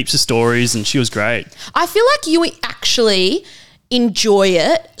 she had heaps of stories and she was great. I feel like you actually enjoy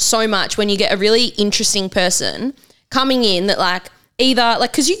it so much when you get a really interesting person coming in that like either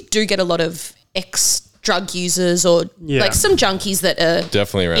like, because you do get a lot of ex-drug users or like some junkies that are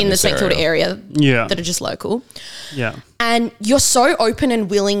definitely around in the St Kilda area that are just local. Yeah. And you're so open and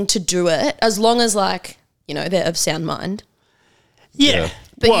willing to do it as long as like, you know, they're of sound mind. Yeah.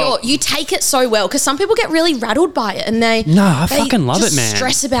 But you take it so well because some people get really rattled by it and they fucking love it, man.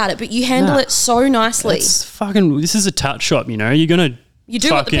 Stress about it, but you handle it so nicely. This is a tat shop, you know. You do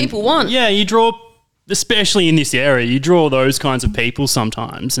what the people want. Yeah, you draw, especially in this area, you draw those kinds of people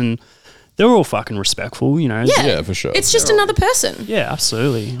sometimes, and they're all fucking respectful, you know. Yeah, for sure. It's just another person. Yeah,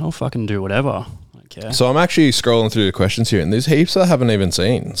 absolutely. I'll fucking do whatever. Okay. So I'm actually scrolling through the questions here and there's heaps I haven't even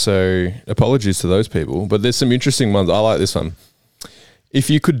seen. So apologies to those people, but there's some interesting ones. I like this one. If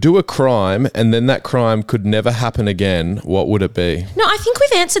you could do a crime and then that crime could never happen again, what would it be? No, I think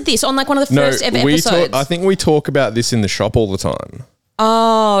we've answered this on like one of the first ever episodes. I think we talk about this in the shop all the time.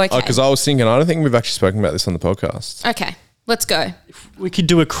 Oh, okay. Because I was thinking, I don't think we've actually spoken about this on the podcast. Okay, let's go. We could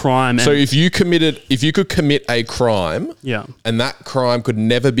do a crime. So if you could commit a crime and that crime could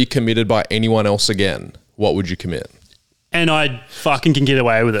never be committed by anyone else again, what would you commit? And I fucking can get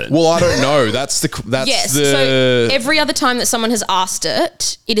away with it. Well, I don't know. So every other time that someone has asked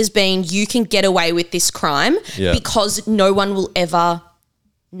it, it has been you can get away with this crime because no one will ever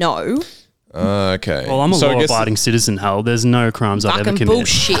know. Okay. Well, I'm a law-abiding citizen, Hal. There's no crimes I've ever committed.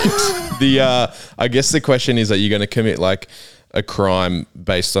 Bullshit. I guess the question is that you're going to commit like a crime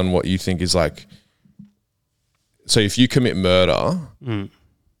based on what you think is like. So if you commit murder.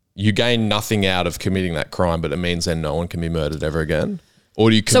 You gain nothing out of committing that crime, but it means then no one can be murdered ever again? Or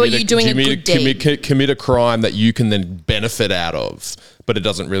do you commit a crime that you can then benefit out of, but it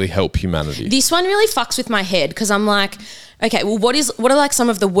doesn't really help humanity? This one really fucks with my head because I'm like, okay, well, what are like some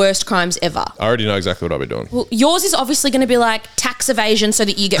of the worst crimes ever? I already know exactly what I'll be doing. Well, yours is obviously going to be like tax evasion so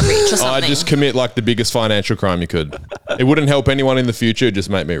that you get rich or something. I just commit like the biggest financial crime you could. It wouldn't help anyone in the future, it'd just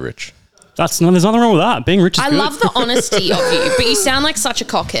make me rich. There's nothing wrong with that. Being rich is good. I love the honesty of you, but you sound like such a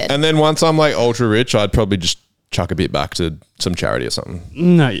cockhead. And then once I'm like ultra rich, I'd probably just chuck a bit back to some charity or something.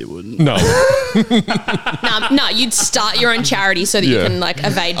 No, you wouldn't. No. No, you'd start your own charity so that you can like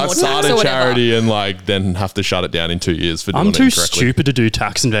evade more tax or whatever. I'd start a charity and like then have to shut it down in 2 years for doing it incorrectly. I'm too stupid to do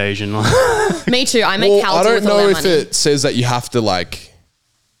tax evasion. Me too. I make Hal do with all their money. I don't know if it says that you have to like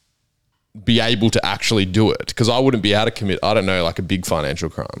be able to actually do it because I wouldn't be able to commit, I don't know, like a big financial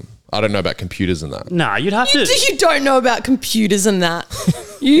crime. I don't know about computers and that. Nah, you'd have to. You don't know about computers and that.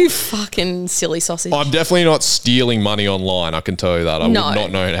 You fucking silly sausage. I'm definitely not stealing money online. I can tell you that. I would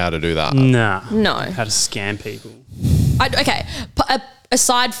not know how to do that. Nah. No. How to scam people. Okay.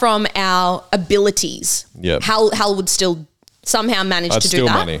 Aside from our abilities, Hal would still somehow manage to do steal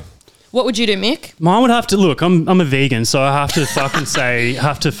that. Money. What would you do, Mick? Mine would have to look. I'm a vegan, so I have to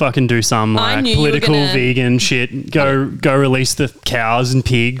fucking do some like political vegan shit. Go release the cows and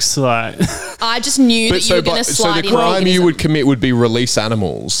pigs. Like I just knew that you were going to slide in. So the crime you would commit would be release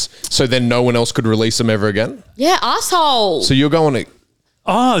animals, so then no one else could release them ever again. Yeah, asshole. So you're going to.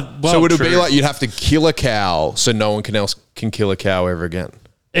 Oh, well, so would it be like you'd have to kill a cow so no one else can kill a cow ever again?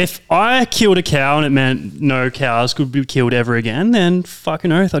 If I killed a cow and it meant no cows could be killed ever again, then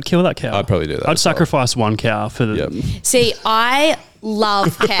fucking oath, I'd kill that cow. I'd probably do that. I'd sacrifice one cow for the... Yep. See, I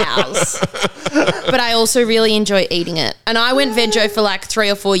love cows, but I also really enjoy eating it. And I went veggie for like 3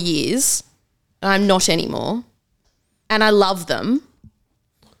 or 4 years. And I'm not anymore. And I love them,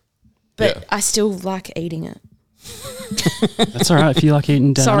 but I still like eating it. That's all right if you like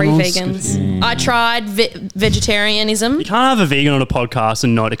eating dead Sorry, animals. vegans. I tried vegetarianism. You can't have a vegan on a podcast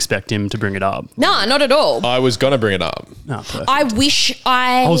and not expect him to bring it up. No, not at all. I was going to bring it up. Oh, perfect.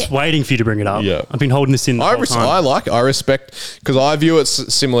 I was waiting for you to bring it up. Yeah. I've been holding this in the whole time. I respect, because I view it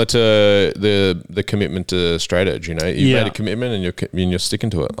similar to the commitment to straight edge, you know. You've made a commitment and you're sticking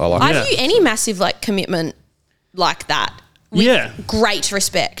to it. I like it. I view any massive like commitment like that with great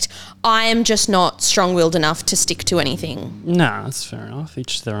respect. I am just not strong-willed enough to stick to anything. Nah, that's fair enough.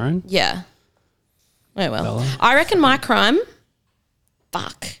 Each to their own. Yeah. Oh, well. Bella. I reckon my crime,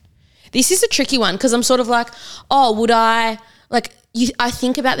 This is a tricky one because I'm sort of like, oh, would I like? I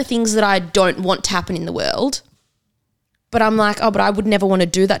think about the things that I don't want to happen in the world, but I'm like, oh, but I would never want to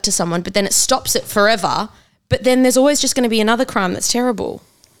do that to someone. But then it stops it forever. But then there's always just going to be another crime that's terrible.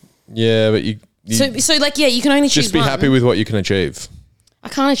 Yeah, but you so like, yeah, you can only choose just be one. happy with what you can achieve. I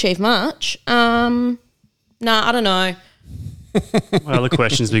can't achieve much. Nah, I don't know. What other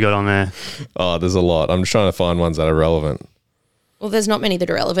questions we got on there? Oh, there's a lot. I'm just trying to find ones that are relevant. Well, there's not many that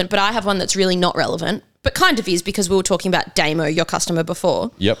are relevant, but I have one that's really not relevant, but kind of is because we were talking about Damo, your customer,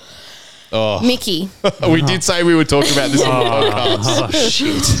 before. Yep. Oh, Mickey. we did say we would talk about this on the podcast.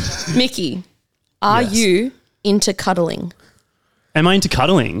 Oh, shit. Mickey, are Yes. you into cuddling? Am I into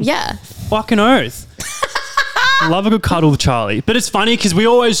cuddling? Yeah. Fucking oath. I love a good cuddle with Charlie. But it's funny because we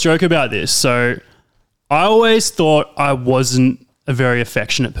always joke about this. So I always thought I wasn't a very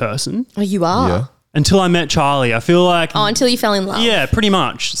affectionate person Oh, you are? Yeah. until I met Charlie. I feel like... Oh, until you fell in love. Yeah, pretty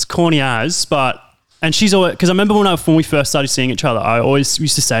much. It's corny as, but... And she's always... Because I remember when we first started seeing each other, I always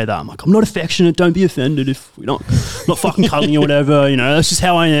used to say that. I'm like, I'm not affectionate. Don't be offended if we're not fucking cuddling or whatever. You know, that's just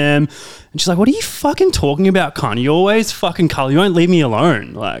how I am. And she's like, what are you fucking talking about, cunt? You always fucking cuddle. You won't leave me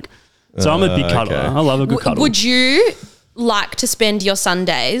alone. Like... So I'm a big cuddler. okay. I love a good cuddle. Would you like to spend your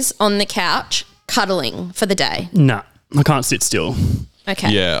Sundays on the couch cuddling for the day? Nah, I can't sit still.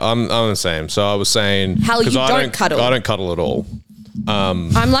 Okay. Yeah, I'm the same. So I was saying... Hal, you 'cause don't cuddle. I don't cuddle at all.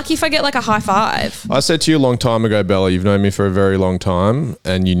 I'm lucky if I get like a high five. I said to you a long time ago, Bella, you've known me for a very long time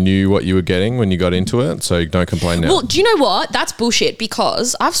and you knew what you were getting when you got into it, so don't complain now. Well, do you know what? That's bullshit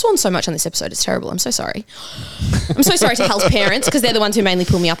because I've sworn so much on this episode. It's terrible. I'm so sorry. I'm so sorry to Hal's parents because they're the ones who mainly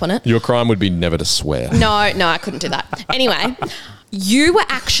pull me up on it. Your crime would be never to swear. No, I couldn't do that. Anyway, you were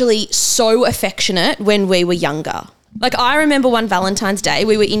actually so affectionate when we were younger. Like I remember one Valentine's Day,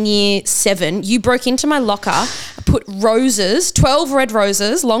 we were in year 7. You broke into my locker, put roses, 12 red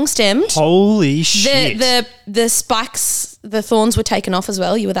roses, long stemmed. Holy shit. The spikes, the thorns were taken off as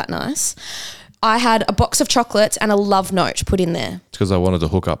well. You were that nice. I had a box of chocolates and a love note put in there. It's because I wanted to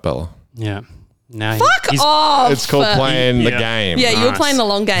hook up Bella. Yeah. Now Fuck he's- off. It's called playing the Yeah. game. Yeah, you were Nice. playing the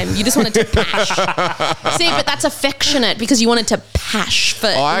long game. You just wanted to pash. See, but that's affectionate because you wanted to pash for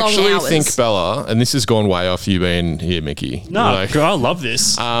I long actually hours. think, Bella, and this has gone way off you being here, Mickey. No, Like, I love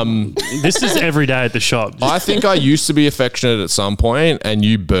this. This is every day at the shop. I think I used to be affectionate at some point and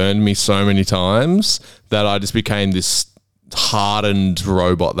you burned me so many times that I just became this hardened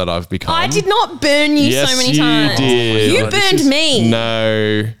robot that I've become. I did not burn you Yes, so many you times. did. You Oh, this burned me.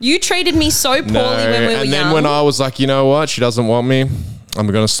 No. You treated me so poorly No. when we were And young. then when I was like, you know what? She doesn't want me. I'm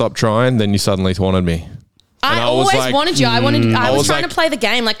going to stop trying. Then you suddenly wanted me. I and I was always like, wanted you. I was was trying like, to play the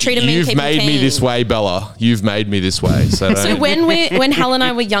game, like treat a mean You've people made me king. this way, Bella. You've made me this way. So, So when Hal and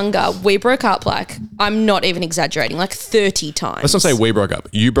I were younger, we broke up like, I'm not even exaggerating, like 30 times. let's not say we broke up.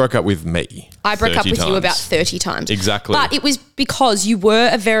 You broke up with me. I broke up 30 with you times. about 30 times. Exactly. But it was because you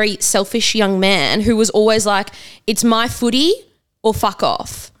were a very selfish young man who was always like, it's my footy or fuck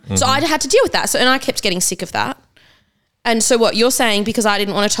off. So I had to deal with that. So, and I kept getting sick of that. And so what you're saying, because I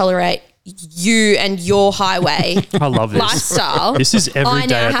didn't want to tolerate you and your highway I love this. lifestyle. This is every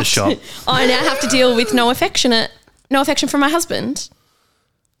day at the shop. I now have to deal with no affection from my husband.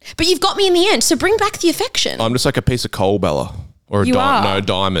 But you've got me in the end, so bring back the affection. I'm just like a piece of coal, Bella. Or a You are.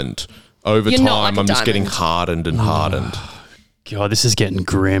 diamond. Over You're time, not like a I'm just getting diamond. hardened and hardened. God, this is getting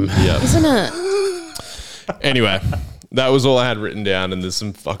grim. Yeah. Isn't it? Anyway, that was all I had written down, and there's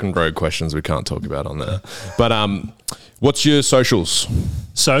some fucking rogue questions we can't talk about on there. But what's your socials?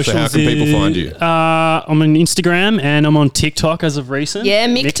 Socials. So how can people find you? I'm on Instagram and I'm on TikTok as of recent. Yeah,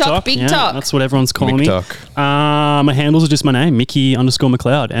 MikTok, Big Talk. That's what everyone's calling MikTok. me. My handles are just my name, Micky_Macleod,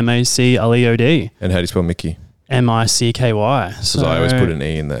 Macleod, And how do you spell Mickey? Micky. Because I always put an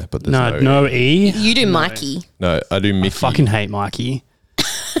E in there, but there's no E. You do Mikey. No, I do Mickey. Fucking hate Mikey.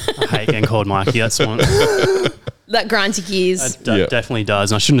 I hate getting called Mikey. That's one. That grinds your gears. Yeah. Definitely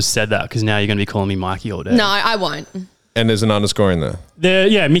does. And I shouldn't have said that because now you're going to be calling me Mikey all day. No, I won't. And there's an underscore in there.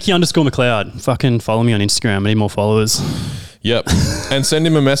 Micky_Macleod. Fucking follow me on Instagram. I need more followers. Yep. And send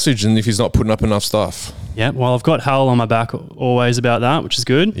him a message, and if he's not putting up enough stuff. Yeah, well, I've got Hal on my back always about that, which is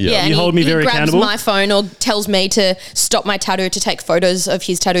good. Yeah. Yeah, You and hold me very he grabs accountable. my phone or tells me to stop my tattoo to take photos of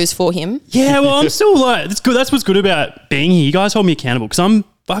his tattoos for him. Yeah, well, I'm still like, that's good. That's what's good about being here. You guys hold me accountable because I'm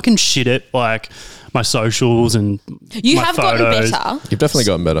fucking shit at like my socials and You my have photos. gotten better. You've definitely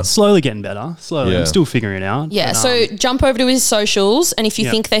gotten better. Slowly getting better. Slowly. Yeah. I'm still figuring it out. Yeah, But, so jump over to his socials, and if you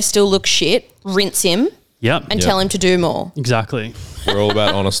Yeah. think they still look shit, rinse him. Yep. and tell him to do more. Exactly. We're all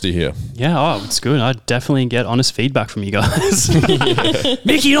about honesty here. Yeah, oh, it's good. I definitely get honest feedback from you guys.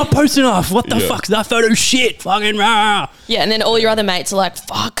 Mickey, you're not posting enough. What the fuck's that photo shit? Fucking rah. Yeah, and then all your other mates are like,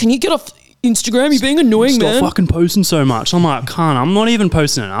 fuck, can you get off Instagram? You're being annoying, Stop man. fucking posting so much. I'm like, can't. I'm not even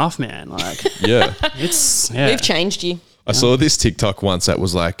posting enough, man. Like, Yeah. We've changed you. I saw this TikTok once that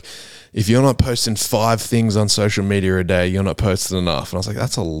was like, if you're not posting 5 things on social media a day, you're not posting enough. And I was like,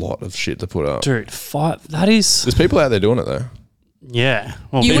 that's a lot of shit to put up. Dude, 5. That is. There's people out there doing it though. Yeah.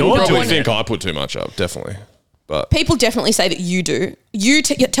 Well, You you're wouldn't doing I want it. think I put too much up, definitely. But People definitely say that you do. You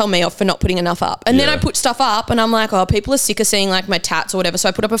tell me off for not putting enough up. And then I put stuff up and I'm like, oh, people are sick of seeing like my tats or whatever. So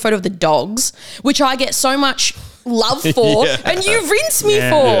I put up a photo of the dogs, which I get so much love for. And you rinse me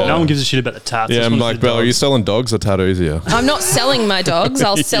for. Yeah, no one gives a shit about the tats. yeah, I'm like, Belle, are you selling dogs or tattoos here? I'm not selling my dogs.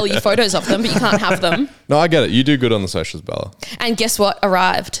 I'll sell you photos of them, but you can't have them. No, I get it. You do good on the socials, Bella. And guess what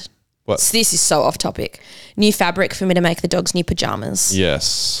arrived? What? So this is so off topic. New fabric for me to make the dogs new pajamas.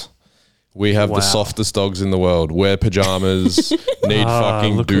 Yes. We have Wow. the softest dogs in the world. Wear pajamas, need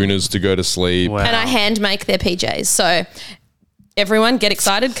fucking look at- doonas to go to sleep. Wow. And I hand make their PJs. So everyone get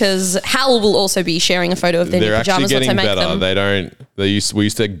excited because Hal will also be sharing a photo of their They're new actually pajamas once I getting make better. them. We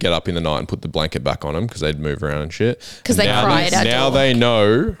used to get up in the night and put the blanket back on them because they'd move around and shit. 'Cause they Now cried at Now dog. they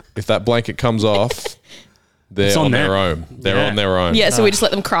know if that blanket comes off, they're It's on on their them. own. They're Yeah. on their own. Yeah, so we just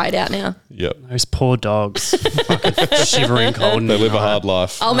let them cry it out now. Yep. Those poor dogs. Fucking shivering cold. in They the live a night. hard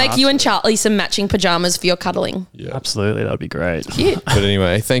life. I'll make you and Charlie some matching pajamas for your cuddling. Yeah. Absolutely, that would be great. But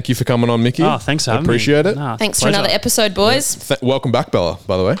anyway, thank you for coming on, Mickey. Oh, thanks for having me. Appreciate it. Nah, Thanks pleasure. for another episode, boys. Welcome back, Bella,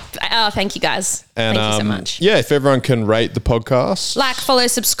 by the way. Thank you, guys. And Thank you so much. Yeah, if everyone can rate the podcast, Like, follow,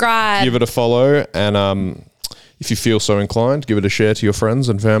 subscribe. give it a follow, and if you feel so inclined, give it a share to your friends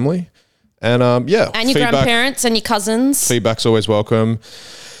and family. And and your feedback- grandparents and your cousins. Feedback's always welcome.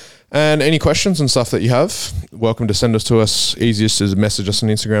 And any questions and stuff that you have, welcome to send us to us. Easiest is message us on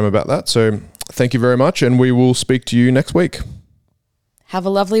Instagram about that. So thank you very much, and we will speak to you next week. Have a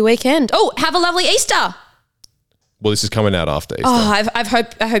lovely weekend. Oh, have a lovely Easter. Well, this is coming out after Easter. Oh,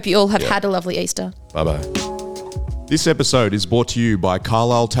 I hope you all have had a lovely Easter. Bye-bye. This episode is brought to you by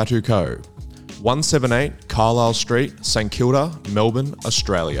Carlisle Tattoo Co. 178 Carlisle Street, St Kilda, Melbourne,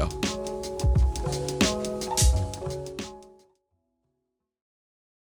 Australia.